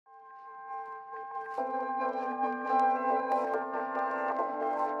Welcome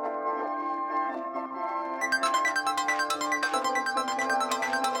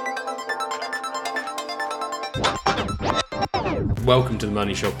to the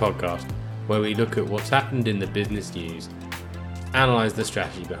Money Shot Podcast, where we look at what's happened in the business news, analyse the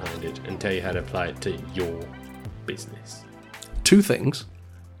strategy behind it, and tell you how to apply it to your business. Two things.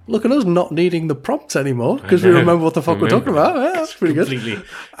 Look at us not needing the prompts anymore because we remember what the fuck we're talking about. Yeah, that's pretty good.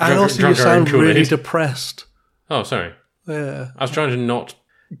 And also you sound really depressed. Oh, sorry. Yeah. I was trying to not...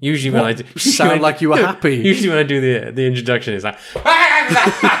 Usually when I do... Sound like you were happy. Usually when I do the introduction, it's like...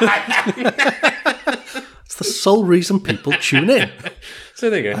 It's the sole reason people tune in. So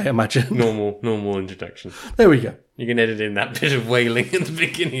there you go. I imagine. Normal introduction. There we go. You can edit in that bit of wailing at the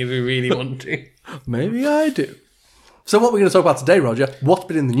beginning if you really want to. Maybe I do. So what we're going to talk about today, Roger, what's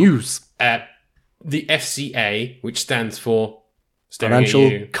been in the news? The FCA, which stands for...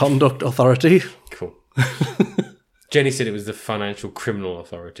 Financial Conduct Authority. Cool. Jenny said it was the Financial Criminal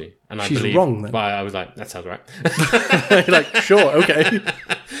Authority. And She's I believe, wrong then. But I was like, that sounds right. Like, sure, okay.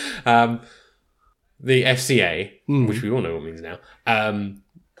 The FCA, which we all know what it means now,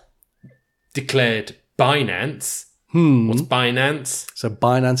 declared Binance. What's Binance? So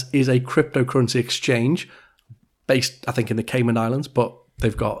Binance is a cryptocurrency exchange based, I think, in the Cayman Islands, but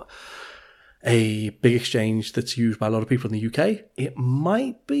they've got a big exchange that's used by a lot of people in the UK. It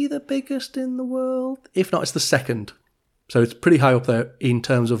might be the biggest in the world. If not, it's the second. So it's pretty high up there in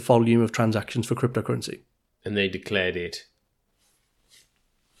terms of volume of transactions for cryptocurrency. And they declared it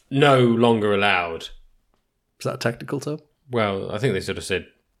no longer allowed. Is that a technical term? Well, I think they sort of said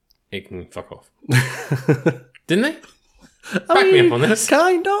it can fuck off. Didn't they? Back me up on this.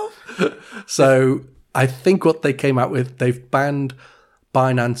 Kind of. So I think what they came out with, they've banned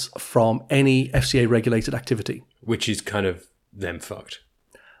Binance from any FCA regulated activity. Which is kind of them fucked.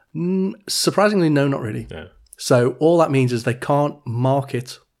 Surprisingly, no, not really. No. So all that means is they can't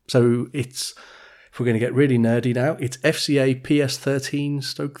market. So it's, if we're going to get really nerdy now, it's FCA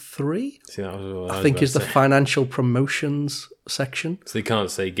PS13/3. See, that was what I think is the financial promotions section. So they can't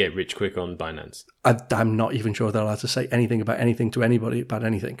say get rich quick on Binance. I'm not even sure they're allowed to say anything about anything to anybody about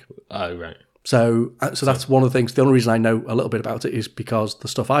anything. Oh, right. So that's one of the things. The only reason I know a little bit about it is because the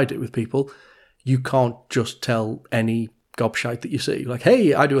stuff I do with people, you can't just tell any gobshite that you see, like,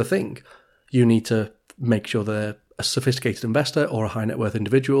 hey, I do a thing. You need to make sure they're a sophisticated investor or a high net worth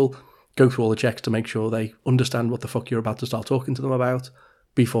individual, go through all the checks to make sure they understand what the fuck you're about to start talking to them about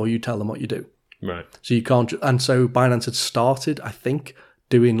before you tell them what you do. Right. So you can't, and so Binance had started, I think,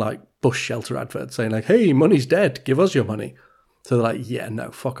 doing like bus shelter adverts saying like, hey, money's dead, give us your money. So they're like, yeah,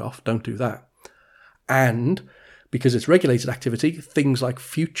 no, fuck off, don't do that. And because it's regulated activity, things like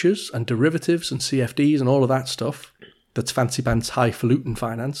futures and derivatives and CFDs and all of that stuff, that's fancy pants highfalutin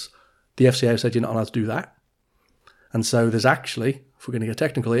finance, the FCA said you're not allowed to do that. And so there's actually, if we're going to get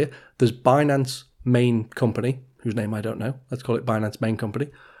technical here, there's Binance Main Company, whose name I don't know. Let's call it Binance Main Company.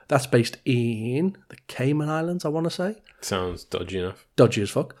 That's based in the Cayman Islands, I want to say. Sounds dodgy enough. Dodgy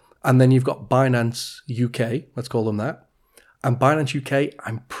as fuck. And then you've got Binance UK, let's call them that. And Binance UK,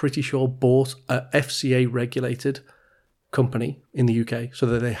 I'm pretty sure, bought a FCA-regulated company in the UK so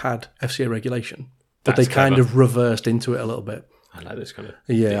that they had FCA regulation. But they kind of reversed into it a little bit. I like this kind of...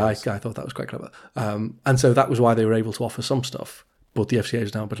 Yeah, I thought that was quite clever. And so that was why they were able to offer some stuff. But the FCA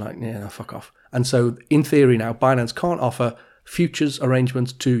has now been like, yeah, no, fuck off. And so in theory now, Binance can't offer futures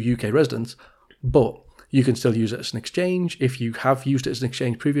arrangements to UK residents, but you can still use it as an exchange. If you have used it as an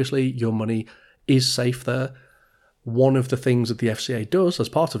exchange previously, your money is safe there. One of the things that the FCA does as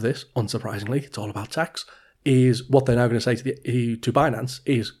part of this, unsurprisingly, it's all about tax, is what they're now going to say to Binance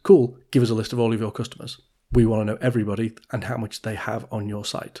is, cool, give us a list of all of your customers. We want to know everybody and how much they have on your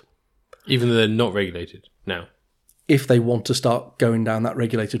site. Even though they're not regulated now. If they want to start going down that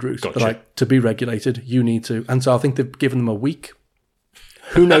regulated route. Gotcha. Like, to be regulated, you need to. And so I think they've given them a week.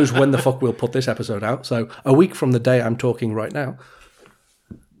 Who knows when the fuck we'll put this episode out. So a week from the day I'm talking right now.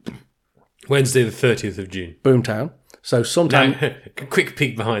 Wednesday the 30th of June. Boomtown. So sometime... Now, a quick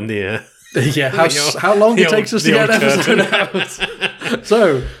peek behind the... yeah, how long it takes us to get an episode out.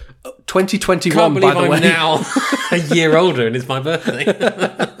 So, 2021, Can't believe by the way. I'm now a year older and it's my birthday.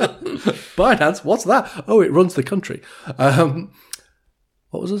 Binance, what's that? Oh, it runs the country. What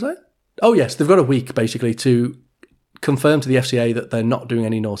was I saying? Oh, yes, they've got a week, basically, to confirm to the FCA that they're not doing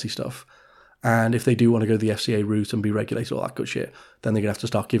any naughty stuff. And if they do want to go the FCA route and be regulated, all that good shit, then they're going to have to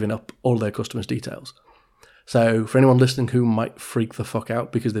start giving up all their customers' details. So for anyone listening who might freak the fuck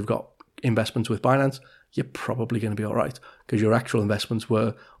out because they've got investments with Binance, you're probably going to be all right because your actual investments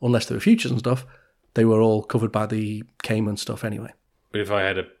were, unless they were futures and stuff, they were all covered by the Cayman stuff anyway. But if I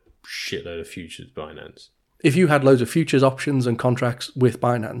had a shitload of futures Binance. If you had loads of futures options and contracts with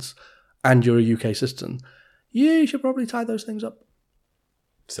Binance and you're a UK citizen, you should probably tie those things up.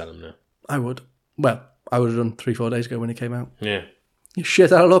 Sell them now. I would. Well, I would have done 3-4 days ago when it came out. Yeah. You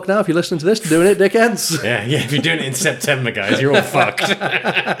shit out of luck now if you're listening to this, doing it, dickheads. Yeah, if you're doing it in September, guys, you're all fucked.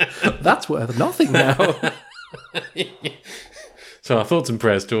 That's worth nothing now. So our thoughts and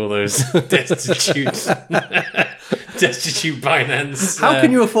prayers to all those destitute Binance. How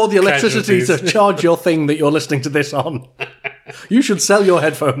can you afford the electricity casualties? to charge your thing that you're listening to this on? You should sell your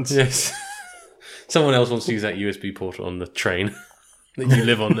headphones. Yes. Someone else wants to use that USB port on the train that you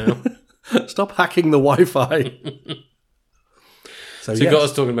live on now. Stop hacking the Wi-Fi. So You got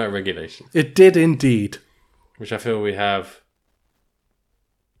us talking about regulation, it did indeed. which I feel we have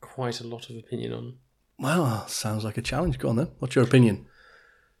quite a lot of opinion on. Well, sounds like a challenge. Go on then. What's your opinion?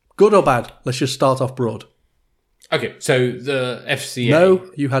 Good or bad? Let's just start off broad. Okay, so the FCA.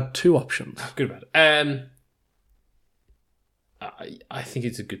 No, you had two options. Good about it. I think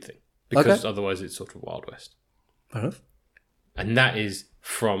it's a good thing because otherwise it's sort of Wild West. Fair enough. And that is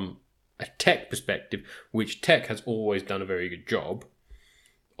from a tech perspective, which tech has always done a very good job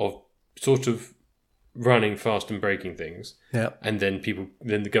of sort of running fast and breaking things. Yeah. And then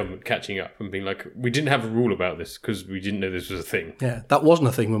the government catching up and being like, we didn't have a rule about this because we didn't know this was a thing. Yeah, that wasn't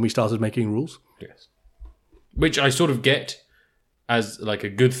a thing when we started making rules. Yes. Which I sort of get as like a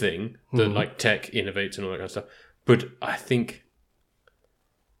good thing that like tech innovates and all that kind of stuff. But I think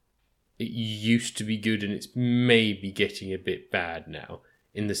it used to be good and it's maybe getting a bit bad now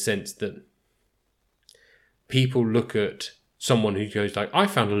in the sense that people look at someone who goes like, I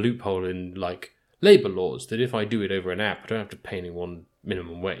found a loophole in like labour laws that if I do it over an app, I don't have to pay anyone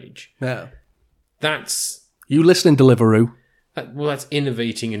minimum wage. Yeah. That's... You listen, Deliveroo. That's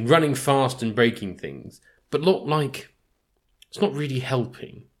innovating and running fast and breaking things. But look, like, it's not really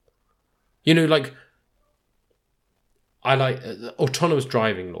helping. You know, like, I like autonomous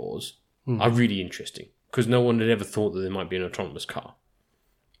driving laws are really interesting because no one had ever thought that there might be an autonomous car.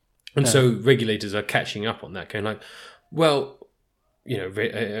 And so regulators are catching up on that, going like, well, you know,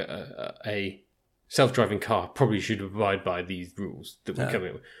 a self-driving car probably should abide by these rules that we're coming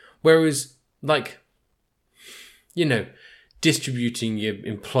up with. Whereas, like, you know, distributing your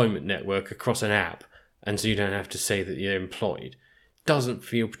employment network across an app and so you don't have to say that you're employed doesn't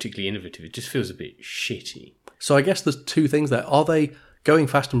feel particularly innovative. It just feels a bit shitty. So I guess there's two things there. Are they going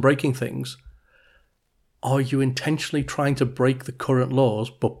fast and breaking things? Are you intentionally trying to break the current laws,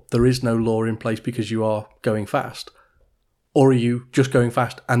 but there is no law in place because you are going fast? Or are you just going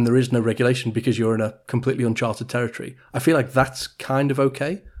fast and there is no regulation because you're in a completely uncharted territory? I feel like that's kind of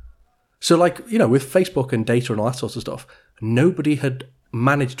okay. So like, you know, with Facebook and data and all that sort of stuff, nobody had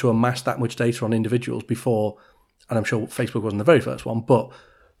managed to amass that much data on individuals before, and I'm sure Facebook wasn't the very first one, but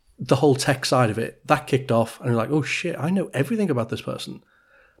the whole tech side of it, that kicked off, and you're like, oh shit, I know everything about this person.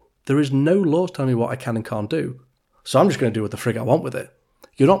 There is no laws telling me what I can and can't do. So I'm just going to do what the frig I want with it.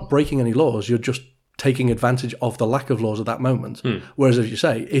 You're not breaking any laws, you're just taking advantage of the lack of laws at that moment. Whereas, as you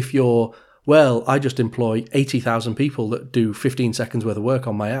say, if you're, well, I just employ 80,000 people that do 15 seconds worth of work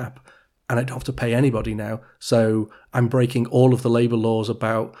on my app, and I don't have to pay anybody now, so I'm breaking all of the labour laws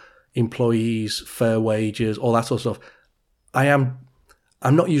about employees, fair wages, all that sort of stuff. I'm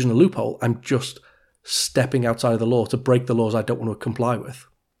not using a loophole, I'm just stepping outside of the law to break the laws I don't want to comply with.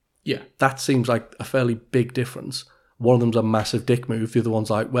 Yeah. That seems like a fairly big difference. One of them's a massive dick move, the other one's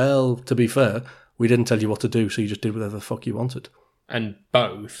like, well, to be fair, we didn't tell you what to do, so you just did whatever the fuck you wanted. And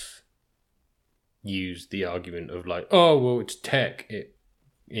both use the argument of like, oh, well, it's tech.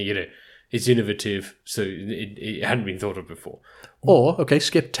 It's innovative, so it hadn't been thought of before. Or, okay,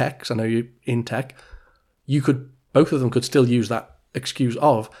 skip tech, 'cause I know you're in tech. Both of them could still use that excuse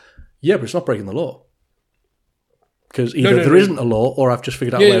of, yeah, but it's not breaking the law. Because either there isn't a law, or I've just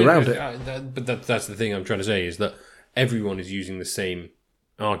figured out a way around it. But that's the thing I'm trying to say, is that everyone is using the same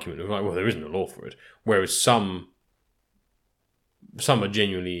argument of like, well, there isn't a law for it. Whereas some are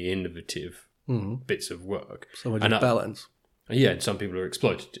genuinely innovative bits of work. So it's balance. Yeah, and some people are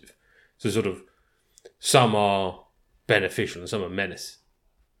exploitative. So sort of some are beneficial and some are menace.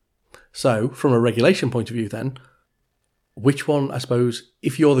 So from a regulation point of view then, which one, I suppose,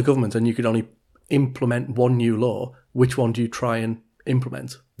 if you're the government and you could only implement one new law, which one do you try and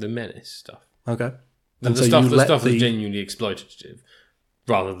implement? The menace stuff. Okay. And the stuff that's genuinely exploitative,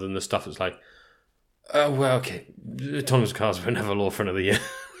 rather than the stuff that's like, oh, well, okay, autonomous cars won't have a law for another year.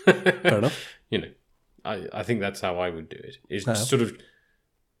 Fair enough. You know, I think that's how I would do it. Is sort of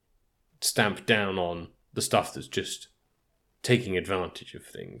stamp down on the stuff that's just taking advantage of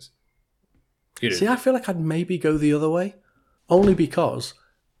things. You know, see, I feel like I'd maybe go the other way, only because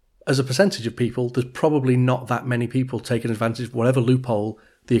as a percentage of people, there's probably not that many people taking advantage of whatever loophole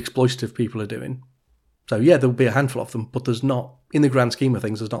the exploitative people are doing. So yeah, there'll be a handful of them, but there's not, in the grand scheme of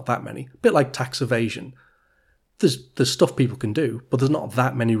things, there's not that many. A bit like tax evasion. There's stuff people can do, but there's not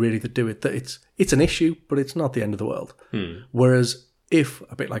that many really that do it. That it's an issue, but it's not the end of the world. Whereas if,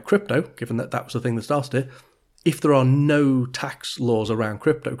 a bit like crypto, given that that was the thing that started it, if there are no tax laws around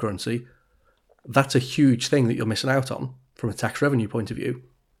cryptocurrency, that's a huge thing that you're missing out on from a tax revenue point of view.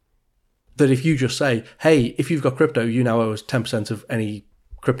 That if you just say, hey, if you've got crypto, you now owe us 10% of any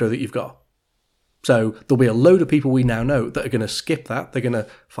crypto that you've got. So there'll be a load of people we now know that are going to skip that. They're going to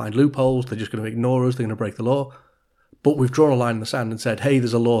find loopholes. They're just going to ignore us. They're going to break the law. But we've drawn a line in the sand and said, hey,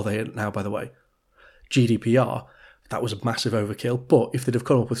 there's a law there now, by the way. GDPR, that was a massive overkill. But if they'd have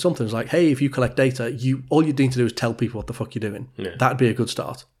come up with something like, hey, if you collect data, all you need to do is tell people what the fuck you're doing. Yeah. That'd be a good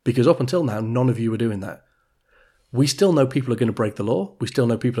start. Because up until now, none of you were doing that. We still know people are going to break the law. We still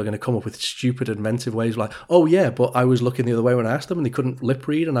know people are going to come up with stupid, inventive ways like, oh yeah, but I was looking the other way when I asked them and they couldn't lip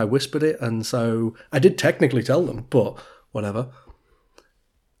read and I whispered it. And so I did technically tell them, but whatever.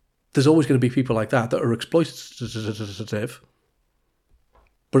 There's always going to be people like that are exploitative.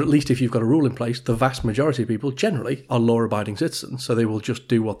 But at least if you've got a rule in place, the vast majority of people generally are law-abiding citizens, so they will just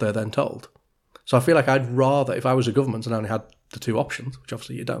do what they're then told. So I feel like I'd rather, if I was a government and I only had the two options, which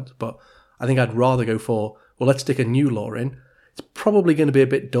obviously you don't, but I think I'd rather go for, well, let's stick a new law in. It's probably going to be a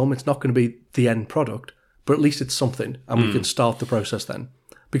bit dumb. It's not going to be the end product, but at least it's something, and we can start the process then.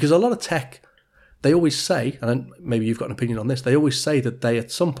 Because a lot of tech, they always say, and maybe you've got an opinion on this, they always say that they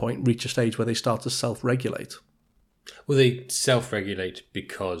at some point reach a stage where they start to self-regulate. Well, they self-regulate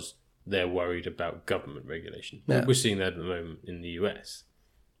because they're worried about government regulation. Yeah. We're seeing that at the moment in the US,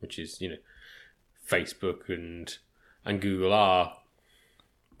 which is, Facebook and Google are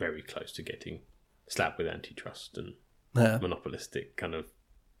very close to getting slapped with antitrust and monopolistic kind of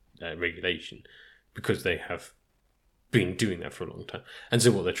regulation because they have been doing that for a long time. And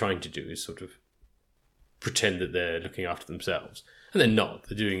so what they're trying to do is sort of pretend that they're looking after themselves. And they're not.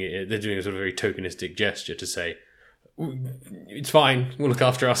 They're doing a sort of very tokenistic gesture to say, it's fine, we'll look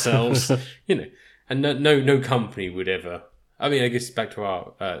after ourselves, And no company would ever. I mean, I guess back to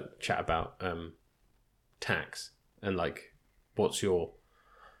our chat about tax and like, what's your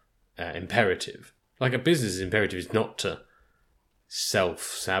imperative? Like a business's imperative is not to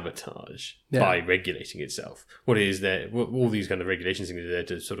self-sabotage by regulating itself. What it is there? All these kind of regulations things are there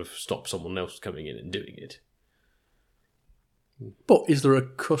to sort of stop someone else coming in and doing it. But is there a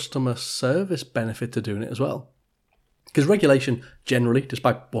customer service benefit to doing it as well? Because regulation, generally,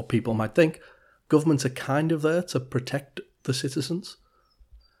 despite what people might think, governments are kind of there to protect the citizens.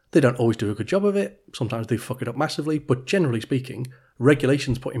 They don't always do a good job of it. Sometimes they fuck it up massively. But generally speaking,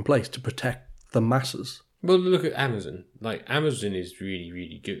 regulations put in place to protect the masses. Well, look at Amazon. Like, Amazon is really,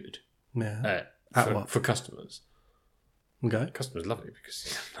 really good for customers. Okay. Customers love it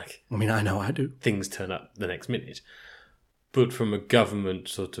because, I mean, I know I do. Things turn up the next minute. But from a government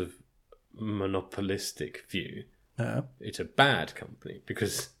sort of monopolistic view, it's a bad company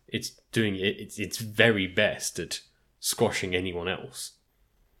because it's doing its very best at squashing anyone else.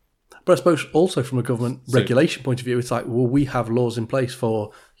 But I suppose also from a government regulation point of view, it's like, well, we have laws in place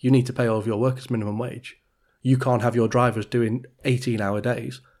for you need to pay all of your workers minimum wage. You can't have your drivers doing 18-hour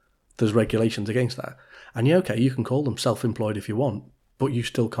days. There's regulations against that. And yeah, okay, you can call them self-employed if you want, but you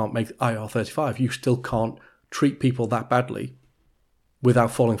still can't make IR35. You still can't treat people that badly without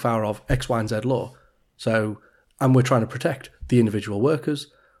falling foul of X, Y, and Z law. So, and we're trying to protect the individual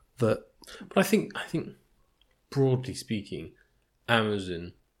workers that... But I think broadly speaking,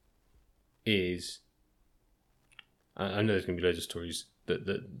 Amazon is... I know there's going to be loads of stories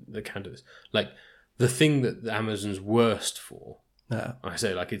that counter this. Like, the thing that Amazon's worst for, I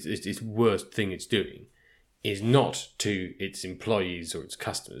say, like, its worst thing it's doing is not to its employees or its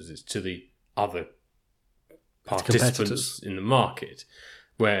customers, it's to the other participants in the market,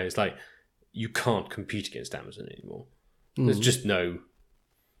 where it's like, you can't compete against Amazon anymore. There's just there's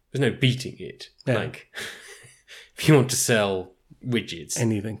no beating it. Yeah. Like, if you want to sell widgets,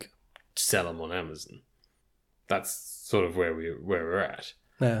 anything, sell them on Amazon. That's sort of where we're at.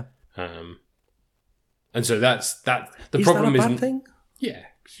 Yeah. And so that's that. The Is problem that a isn't. bad thing? Yeah,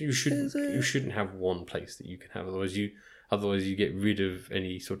 you shouldn't have one place that you can have. Otherwise you get rid of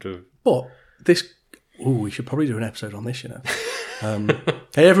any sort of. But this. Oh, we should probably do an episode on this.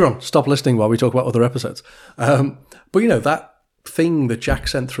 Hey everyone, stop listening while we talk about other episodes. But that thing that Jack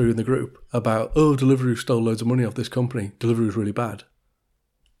sent through in the group about Deliveroo stole loads of money off this company. Deliveroo's really bad.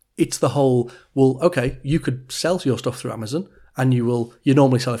 It's the whole, well, okay, you could sell your stuff through Amazon and you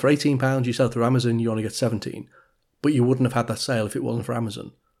normally sell it for £18, you sell it through Amazon, you only get 17. But you wouldn't have had that sale if it wasn't for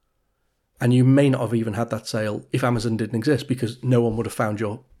Amazon. And you may not have even had that sale if Amazon didn't exist, because no one would have found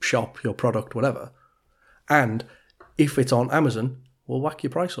your shop, your product, whatever. And if it's on Amazon, well, whack your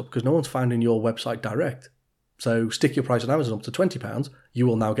price up, because no one's finding your website direct. So stick your price on Amazon up to £20, you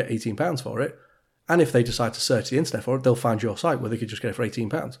will now get £18 for it. And if they decide to search the internet for it, they'll find your site where they could just get it for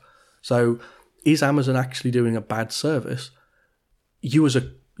 £18. So is Amazon actually doing a bad service? You as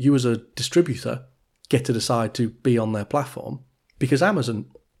a distributor get to decide to be on their platform, because Amazon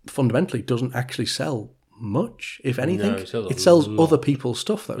fundamentally doesn't actually sell much, if anything. No, it sells other people's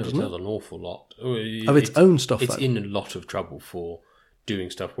stuff, though, doesn't it? It sells an awful lot. Of its own stuff, It's in a lot of trouble for doing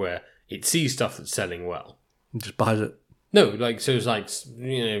stuff where it sees stuff that's selling well. It just buys it. No, like, so it's like,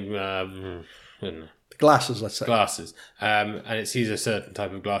 I don't know. Glasses, let's say. Glasses. And it sees a certain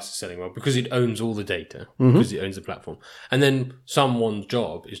type of glasses selling well because it owns all the data, because it owns the platform. And then someone's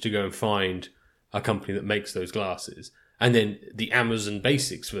job is to go and find a company that makes those glasses. And then the Amazon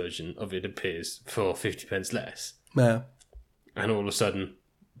Basics version of it appears for 50 pence less. Yeah. And all of a sudden,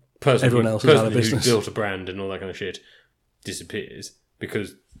 everyone else is out of business. Who built a brand and all that kind of shit disappears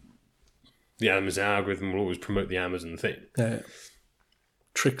because the Amazon algorithm will always promote the Amazon thing. Yeah.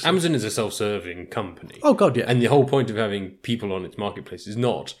 Tricks. Amazon is a self-serving company. Oh, God, yeah. And the whole point of having people on its marketplace is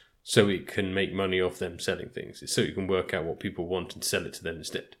not so it can make money off them selling things. It's so it can work out what people want and sell it to them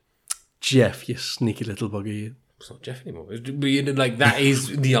instead. Jeff, you sneaky little bugger, you. It's not Jeff anymore. Like, that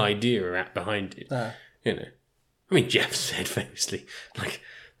is the idea behind it. You know, I mean, Jeff said famously, like,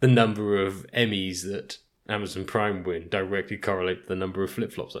 the number of Emmys that Amazon Prime win directly correlate to the number of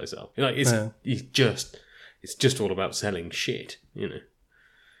flip-flops I sell. Like, it's just all about selling shit, you know.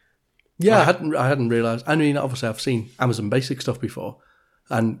 Yeah, I hadn't realised. I mean, obviously, I've seen Amazon Basic stuff before,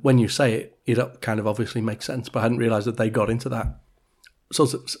 and when you say it, it kind of obviously makes sense. But I hadn't realised that they got into that so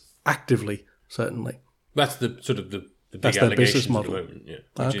actively. Certainly, that's the sort of the big allegations at the moment.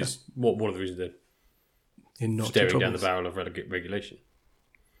 Yeah, which is one of the reasons they're staring down the barrel of regulation.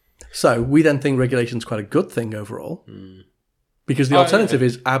 So we then think regulation is quite a good thing overall, because the alternative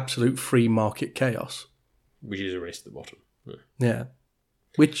is absolute free market chaos, which is a race to the bottom. Yeah.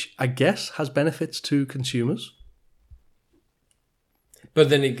 Which I guess has benefits to consumers. But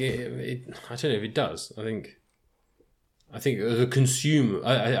then I don't know if it does. I think the consumer,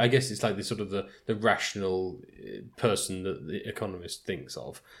 I guess it's like the sort of the rational person that the economist thinks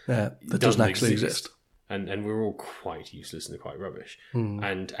of. Yeah, that doesn't actually exist. And we're all quite useless and quite rubbish.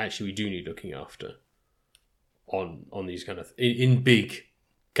 And actually we do need looking after on these kind of, in big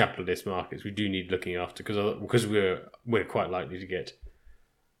capitalist markets, we do need looking after because we're quite likely to get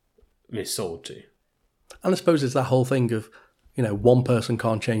missold to. And I suppose it's that whole thing of, one person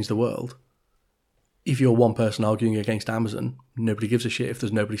can't change the world. If you're one person arguing against Amazon, nobody gives a shit if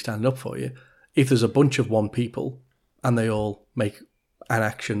there's nobody standing up for you. If there's a bunch of one people and they all make an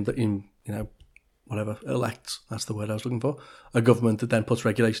action that elects, that's the word I was looking for, a government that then puts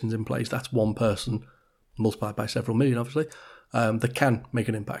regulations in place, that's one person multiplied by several million, obviously, that can make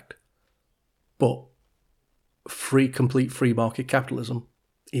an impact. But complete free market capitalism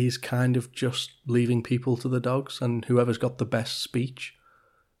is kind of just leaving people to the dogs, and whoever's got the best speech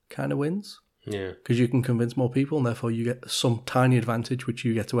kind of wins. Yeah. Because you can convince more people, and therefore you get some tiny advantage, which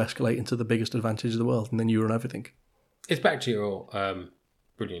you get to escalate into the biggest advantage of the world, and then you run everything. It's back to your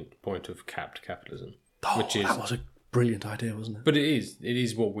brilliant point of capped capitalism. That was a brilliant idea, wasn't it? But it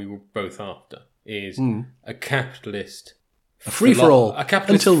is what we were both after, is a capitalist... A free-for-all,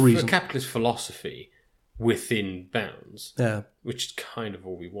 until reason. A capitalist philosophy within bounds, yeah, which is kind of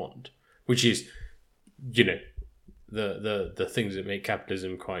all we want. Which is, the things that make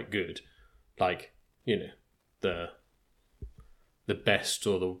capitalism quite good, like the best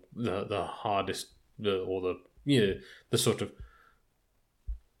or the hardest or the sort of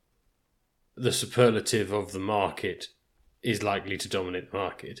the superlative of the market is likely to dominate the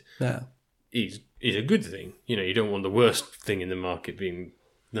market. Yeah, is a good thing. You don't want the worst thing in the market being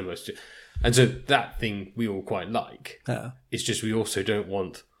the most. And so that thing we all quite like. Yeah. It's just we also don't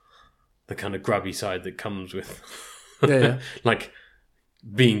want the kind of grubby side that comes with like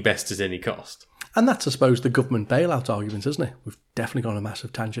being best at any cost. And that's, I suppose, the government bailout argument, isn't it? We've definitely gone on a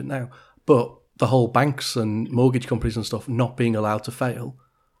massive tangent now. But the whole banks and mortgage companies and stuff not being allowed to fail,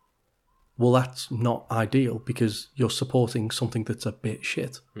 well, that's not ideal because you're supporting something that's a bit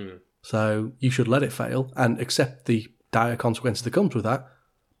shit. So you should let it fail and accept the dire consequences that comes with that.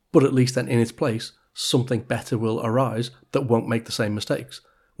 But at least then in its place, something better will arise that won't make the same mistakes.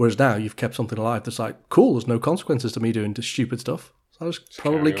 Whereas now you've kept something alive that's like, cool, there's no consequences to me doing this stupid stuff. So I'll just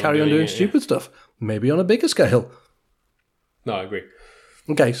probably carry on doing stupid stuff. Maybe on a bigger scale. No, I agree.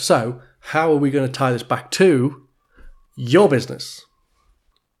 Okay, so how are we going to tie this back to your business?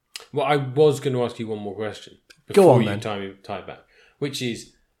 Well, I was going to ask you one more question Go before on, you then. tie it back, which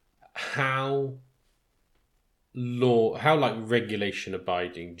is how like regulation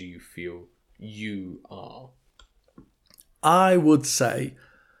abiding do you feel you are? I would say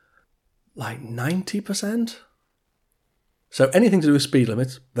like 90%. So anything to do with speed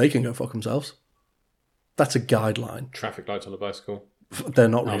limits, they can go fuck themselves. That's a guideline. Traffic lights on a bicycle They're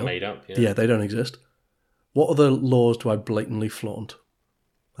not are real. made up. Yeah. Yeah, they don't exist. What other laws do I blatantly flaunt?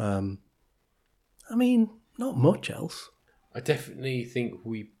 I mean, not much else. I definitely think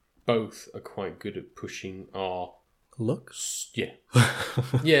we both are quite good at pushing our Look. yeah,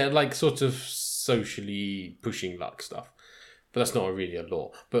 yeah, like sort of socially pushing luck stuff. But that's not really a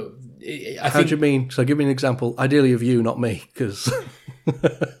law. But How do you mean? So give me an example. Ideally of you, not me, because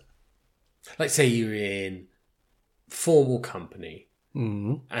like say you're in formal company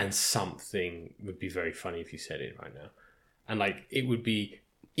Mm. and something would be very funny if you said it right now. And like it would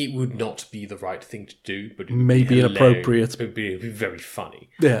not be the right thing to do, but it would Maybe be hilarious. inappropriate. It would be very funny.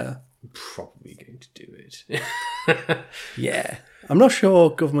 Yeah. I'm probably going to do it. Yeah. I'm not sure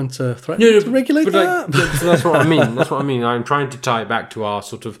governments are threatening to regulate but that. Like, so that's what I mean. That's what I mean. I'm trying to tie it back to our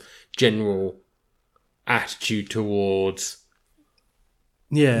sort of general attitude towards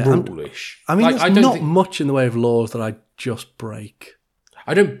Yeah. rule-ish. I mean, like, there's I don't not think, much in the way of laws that I just break.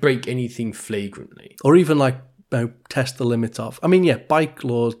 I don't break anything flagrantly. Or even like test the limits of. I mean, yeah, bike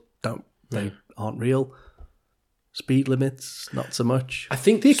laws they aren't real. Speed limits, not so much. I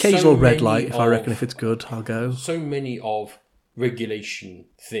think the occasional so red many light, if I of- reckon if it's good, I'll go. So many of regulation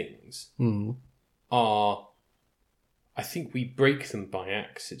things Mm. are, I think we break them by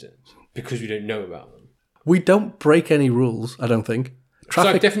accident because we don't know about them. We don't break any rules, I don't think. So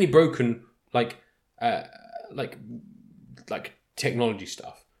I've definitely broken like technology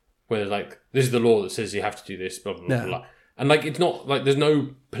stuff where like this is the law that says you have to do this, blah blah blah, Yeah. blah. And like it's not like there's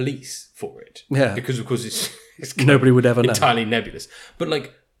no police for it, Yeah. because of course it's Nobody would ever know. entirely nebulous. But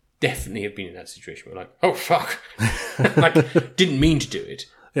like definitely have been in that situation where like oh fuck, like didn't mean to do it,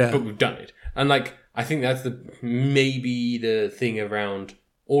 Yeah. but we've done it. And like I think that's maybe the thing around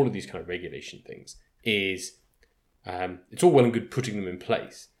all of these kind of regulation things is it's all well and good putting them in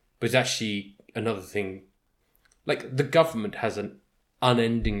place, but it's actually another thing. Like the government has an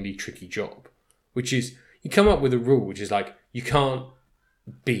unendingly tricky job, which is you come up with a rule which is like you can't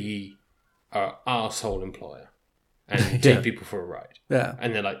be an arsehole employer and take people for a ride. Yeah.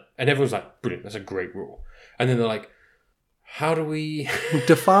 And they're like, and everyone's like, brilliant, that's a great rule. And then they're like, how do we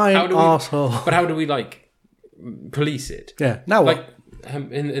Define how do we- arsehole. but how do we like police it? Yeah. Now what?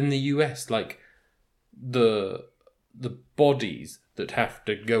 Like in the US, like the bodies that have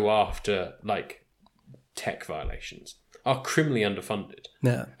to go after like tech violations are criminally underfunded,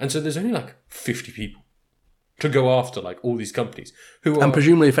 Yeah. and so there's only like 50 people to go after like all these companies who are And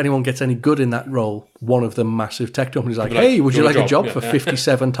presumably, if anyone gets any good in that role, one of the massive tech companies is like, Like, hey, would you want like a a job job? for Yeah.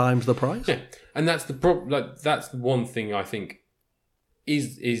 57 times the price? yeah, and that's the problem. Like that's the one thing I think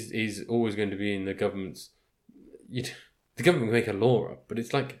is always going to be in the government's. The government can make a law up, but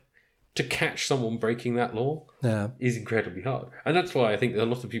it's like to catch someone breaking that law Yeah. is incredibly hard. And that's why I think that a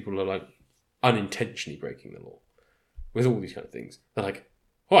lot of people are like unintentionally breaking the law with all these kind of things. They're like,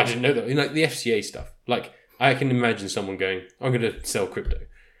 oh, I didn't know that. Like the FCA stuff. Like I can imagine someone going, I'm going to sell crypto.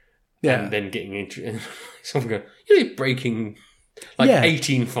 Yeah. And then getting into and someone going, you're breaking like Yeah.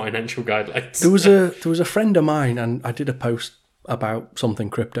 18 financial guidelines. There was a friend of mine, and I did a post about something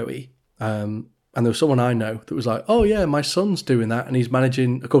crypto-y. And there was someone I know that was like, oh yeah, my son's doing that, and he's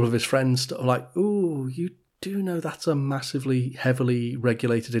managing a couple of his friends. That are like, ooh, you do know that's a massively heavily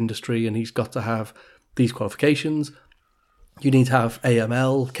regulated industry, and he's got to have these qualifications. You need to have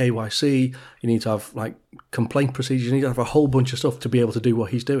AML, KYC. You need to have like complaint procedures. You need to have a whole bunch of stuff to be able to do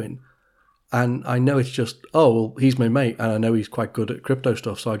what he's doing. And I know it's just, oh, well, he's my mate, and I know he's quite good at crypto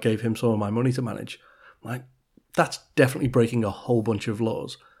stuff, so I gave him some of my money to manage. Like, that's definitely breaking a whole bunch of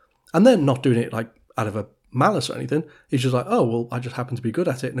laws. And then not doing it like out of a malice or anything. It's just like, oh, well, I just happen to be good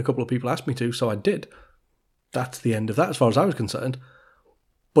at it, and a couple of people asked me to, so I did. That's the end of that as far as I was concerned.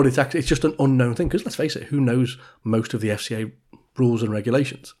 But it's just an unknown thing, because let's face it, who knows most of the FCA rules and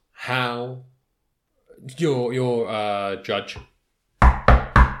regulations? How your judge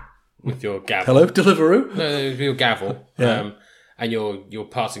with your gavel. Hello, Deliveroo? No, with your gavel. Yeah. And you're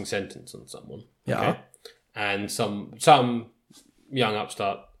passing sentence on someone. Yeah. And some young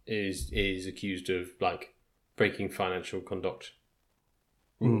upstart is accused of like breaking financial conduct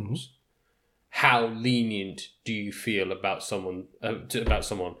rules. How lenient do you feel about someone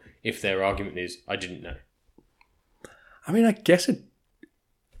if their argument is I didn't know? I mean, I guess it,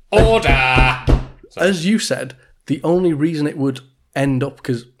 Order. as you said, the only reason it would end up,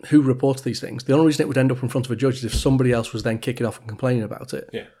 because who reports these things? The only reason it would end up in front of a judge is if somebody else was then kicking off and complaining about it.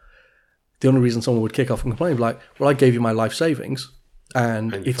 Yeah. The only reason someone would kick off and complain would be like, well, I gave you my life savings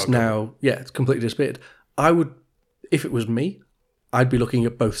and it's now, it's completely disappeared. I would, if it was me, I'd be looking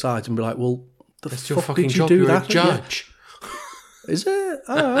at both sides and be like, well, That's fuck your fucking did you job. do You're that? a judge. Yeah. Is it?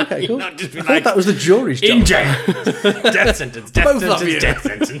 Oh, okay, cool. Not just be I thought that was the jury's job. In jail. Death sentence. Death Both of sentence. you. Death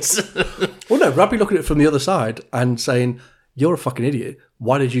sentence. Well, no, I'd be looking at it from the other side and saying, you're a fucking idiot.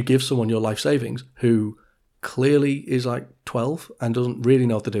 Why did you give someone your life savings who clearly is like 12 and doesn't really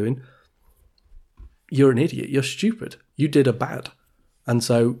know what they're doing? You're an idiot. You're stupid. You did a bad. And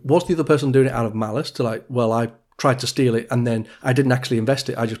so was the other person doing it out of malice to like, well, I tried to steal it and then I didn't actually invest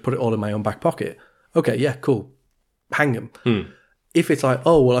it. I just put it all in my own back pocket. Okay, yeah, cool. Hang him. If it's like,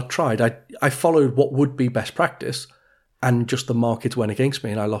 oh, well, I tried. I followed what would be best practice and just the markets went against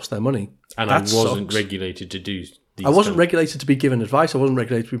me and I lost their money. And That I wasn't sucks. regulated to do these I wasn't regulated to be given advice. I wasn't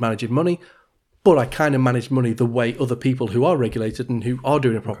regulated to be managing money. But I kind of managed money the way other people who are regulated and who are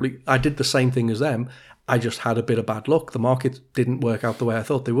doing it properly. I did the same thing as them. I just had a bit of bad luck. The market didn't work out the way I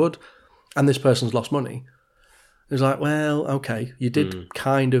thought they would. And this person's lost money. It was like, well, okay, you did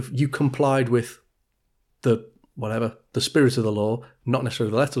you complied with the spirit of the law, not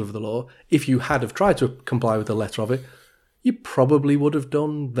necessarily the letter of the law. If you had have tried to comply with the letter of it, you probably would have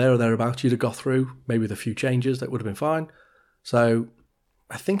done there or thereabouts. You'd have got through, maybe with a few changes, that would have been fine. So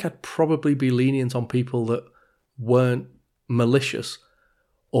I think I'd probably be lenient on people that weren't malicious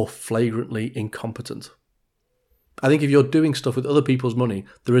or flagrantly incompetent. I think if you're doing stuff with other people's money,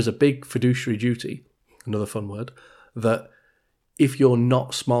 there is a big fiduciary duty, another fun word, that if you're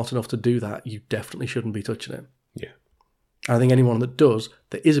not smart enough to do that, you definitely shouldn't be touching it. Yeah. I think anyone that does,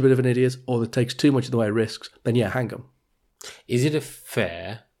 that is a bit of an idiot or that takes too much in the way of risks, then yeah, hang them. Is it a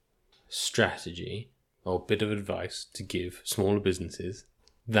fair strategy or bit of advice to give smaller businesses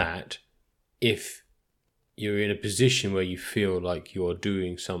that if you're in a position where you feel like you're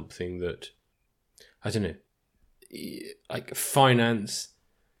doing something that, I don't know, like finance,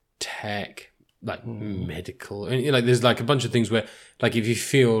 tech, like medical, and like there's like a bunch of things where, like, if you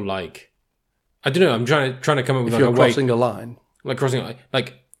feel like, I don't know, I'm trying to come up with If like you're a way, crossing a line. like crossing,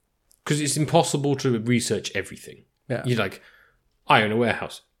 like, because it's impossible to research everything. Yeah. You're like, I own a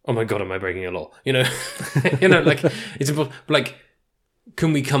warehouse. Oh my god, am I breaking a law? You know, you know, like it's impossible. Like,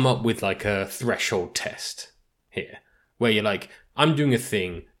 can we come up with like a threshold test here, where you're like, I'm doing a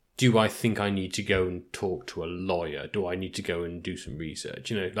thing. Do I think I need to go and talk to a lawyer? Do I need to go and do some research?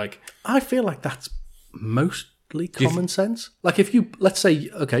 You know, like, I feel like that's mostly common sense. Like if you, let's say,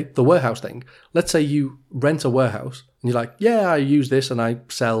 okay, the warehouse thing. Let's say you rent a warehouse and you're like, yeah, I use this and I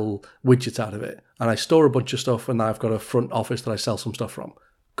sell widgets out of it. And I store a bunch of stuff and I've got a front office that I sell some stuff from.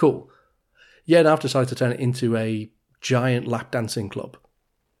 Cool. Yeah, now I've decided to turn it into a giant lap dancing club.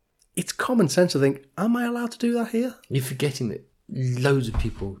 It's common sense to think, am I allowed to do that here? you're forgetting that loads of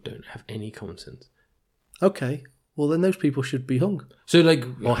people don't have any common sense. Okay, well then those people should be hung. So like,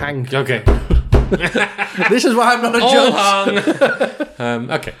 Or hanged. Okay. This is why I'm not a All judge.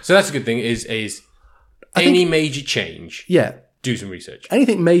 hung. Okay, so that's a good thing. Is any major change? Yeah, Do some research.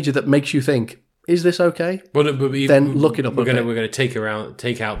 anything major that makes you think, is this okay? But Then look it up We're a gonna bit.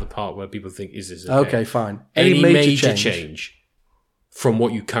 take out the part where people think, is this okay? Okay, fine. Any major change from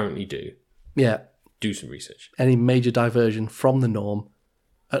what you currently do? Yeah, Do some research. any major diversion from the norm,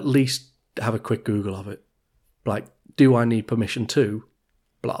 at least have a quick Google of it. Like, do I need permission to?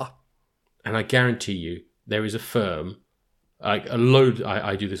 Blah. And I guarantee you, there is a firm, like a load.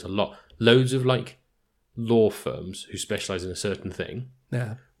 I do this a lot. Loads of like law firms who specialize in a certain thing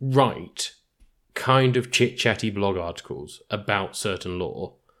Yeah. write kind of chit-chatty blog articles about certain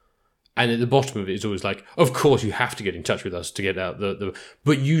law. And at the bottom of it is always like, of course you have to get in touch with us to get out the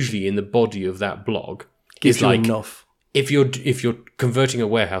but usually in the body of that blog Gives is you like, enough. if you're converting a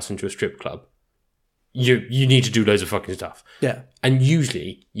warehouse into a strip club, you need to do loads of fucking stuff. Yeah. And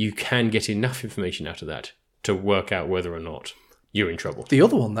usually you can get enough information out of that to work out whether or not you're in trouble. The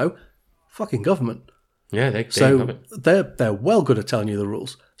other one, though, fucking government. Yeah, they have So it. they're well good at telling you the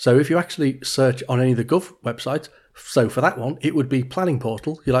rules. So if you actually search on any of the gov websites, so for that one, it would be planning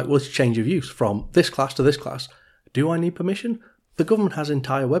portal. You're like, well, it's change of use from this class to this class. Do I need permission? The government has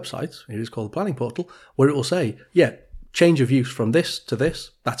entire websites, it is called the planning portal, where it will say, yeah, change of use from this to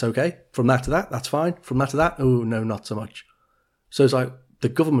this, that's okay. From that to that, that's fine. From that to that, oh, no, not so much. So it's like the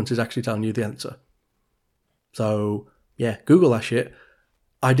government is actually telling you the answer. So, yeah, Google that shit.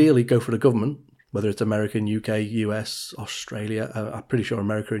 Ideally, go for the government, whether it's American, UK, US, Australia. I'm pretty sure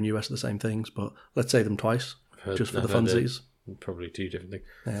America and US are the same things, but let's say them twice, just for the funsies. Probably two different things.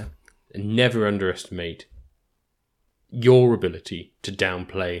 Yeah. And never underestimate your ability to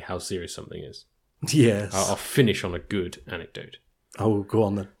downplay how serious something is. Yes. I'll finish on a good anecdote. Oh, go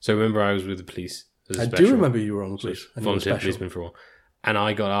on then. So remember I was with the police. As a I special do remember you were on the police. And you were volunteer special. policeman for a while. And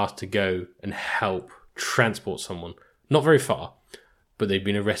I got asked to go and help transport someone. Not very far, but they'd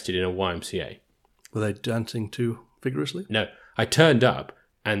been arrested in a YMCA. Were they dancing too vigorously? No, I turned up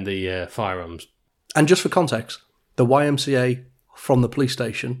and the firearms... And just for context, the YMCA from the police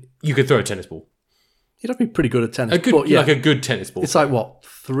station... You could throw a tennis ball. You'd have to be pretty good at tennis. A good, but yeah, like a good tennis ball. it's like, what,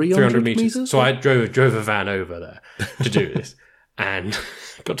 300 metres? So I drove a van over there to do this and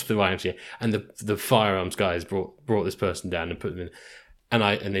got to the YMCA. And the firearms guys brought this person down and put them in.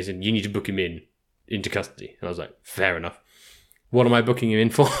 And they said, you need to book him into custody. And I was like, fair enough. What am I booking him in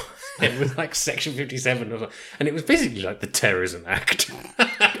for? It was like Section 57 or something. And it was basically like the Terrorism Act.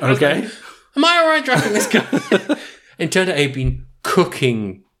 Okay. Like, am I all right driving this guy? It turned out he'd been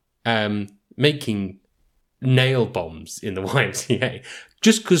cooking, making nail bombs in the YMCA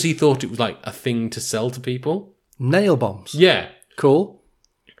just because he thought it was like a thing to sell to people. Nail bombs. Yeah. Cool.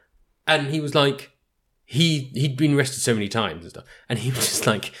 And he was like, he'd been arrested so many times and stuff. And he was just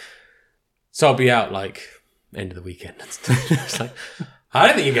like, so I'll be out like end of the weekend and stuff. It's like, I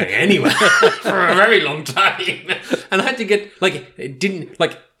don't think you're going anywhere for a very long time. And I had to get, like, it didn't,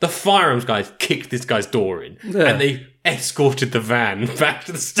 like, the firearms guys kicked this guy's door in and they escorted the van back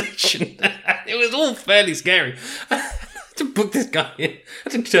to the station. It was all fairly scary. I had to book this guy in.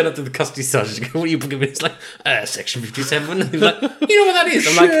 I had to turn up to the custody sergeant and go, what are you booking in? It's like, Section 57. And he was like, you know what that is?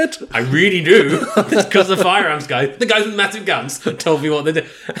 I'm like, I really do. It's because the firearms guys, the guys with massive guns, told me what they did.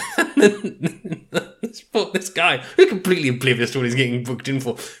 And then this guy, who's completely oblivious to what he's getting booked in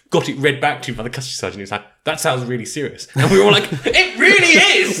for, got it read back to him by the custody sergeant. He was like, that sounds really serious. And we were all like, it really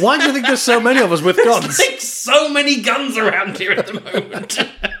is! Why do you think there's so many of us with guns? There's like so many guns around here at the moment.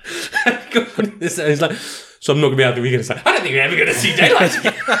 He's like, so I'm not going to be out the weekend. It's like, I don't think you're ever going to see daylight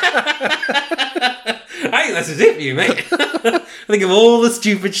again. I think this is it for you, mate. I think of all the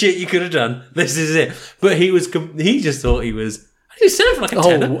stupid shit you could have done, this is it. But he just thought he was... He was selling for like a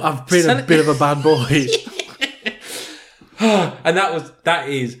tenner. Oh, I've been a bit of a bad boy. And that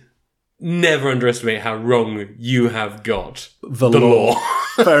is... Never underestimate how wrong you have got The law.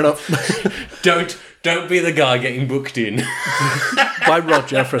 Fair enough. Don't be the guy getting booked in By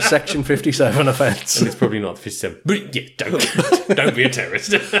Roger for a Section 57 offence. And it's probably not 57. But yeah, don't be a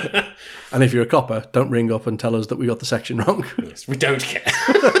terrorist. And if you're a copper, don't ring up and tell us that we got the section wrong. Yes, we don't care.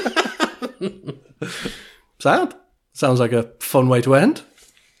 Sounds like a fun way to end.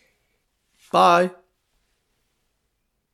 Bye.